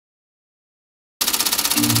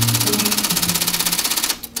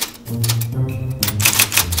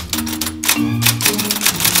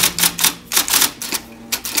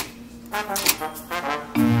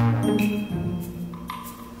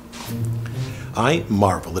I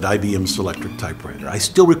marvel at IBM Selectric Typewriter. I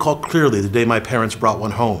still recall clearly the day my parents brought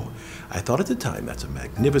one home. I thought at the time, that's a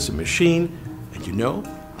magnificent machine, and you know,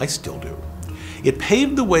 I still do. It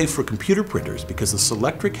paved the way for computer printers because the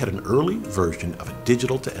Selectric had an early version of a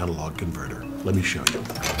digital-to-analog converter. Let me show you.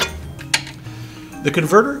 The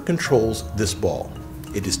converter controls this ball.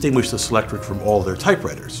 It distinguished the Selectric from all their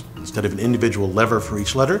typewriters. Instead of an individual lever for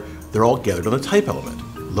each letter, they're all gathered on the type element.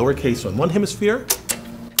 Lowercase on one hemisphere,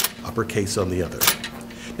 uppercase on the other.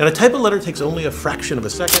 Now to type a letter takes only a fraction of a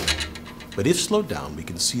second, but if slowed down, we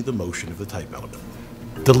can see the motion of the type element.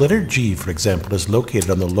 The letter G, for example, is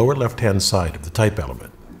located on the lower left-hand side of the type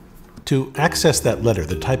element. To access that letter,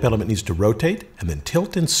 the type element needs to rotate and then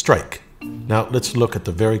tilt and strike. Now let's look at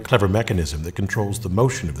the very clever mechanism that controls the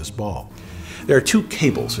motion of this ball. There are two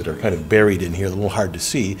cables that are kind of buried in here, a little hard to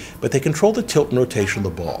see, but they control the tilt and rotation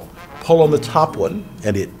of the ball. Pull on the top one,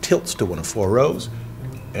 and it tilts to one of 4 rows,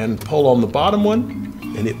 and pull on the bottom one,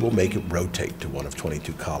 and it will make it rotate to one of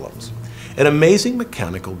 22 columns. An amazing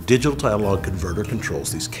mechanical digital-to-analog converter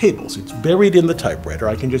controls these cables. It's buried in the typewriter.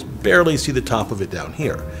 I can just barely see the top of it down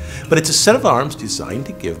here. But it's a set of arms designed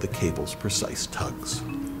to give the cables precise tugs.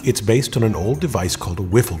 It's based on an old device called a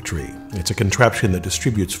wiffle tree. It's a contraption that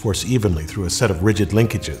distributes force evenly through a set of rigid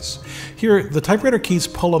linkages. Here, the typewriter keys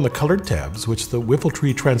pull on the colored tabs, which the wiffle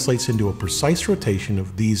tree translates into a precise rotation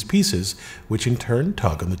of these pieces, which in turn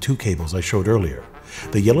tug on the 2 cables I showed earlier.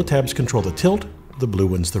 The yellow tabs control the tilt, the blue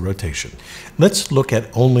ones the rotation. Let's look at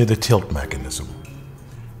only the tilt mechanism.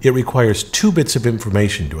 It requires 2 bits of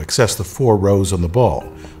information to access the 4 rows on the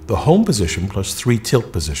ball, the home position plus 3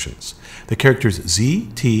 tilt positions. The characters Z,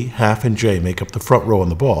 T, half, and J make up the front row on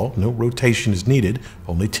the ball. No rotation is needed,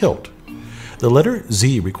 only tilt. The letter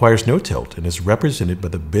Z requires no tilt and is represented by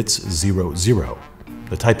the bits 0, 0.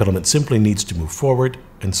 The type element simply needs to move forward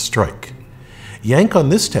and strike. Yank on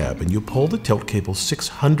this tab and you pull the tilt cable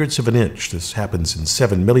 6/100ths of an inch. This happens in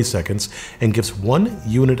 7 milliseconds and gives 1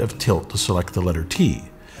 unit of tilt to select the letter T.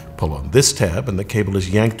 Pull on this tab and the cable is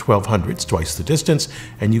yanked 12/100ths, twice the distance,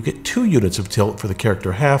 and you get 2 units of tilt for the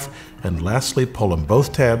character half. And lastly, pull on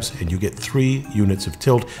both tabs and you get 3 units of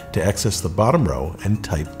tilt to access the bottom row and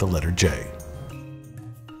type the letter J.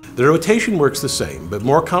 The rotation works the same, but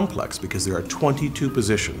more complex because there are 22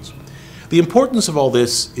 positions. The importance of all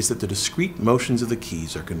this is that the discrete motions of the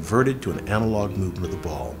keys are converted to an analog movement of the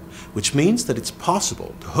ball, which means that it's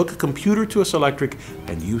possible to hook a computer to a Selectric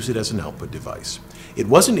and use it as an output device. It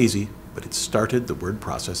wasn't easy, but it started the word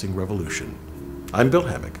processing revolution. I'm Bill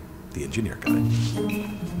Hammack, the Engineer Guy.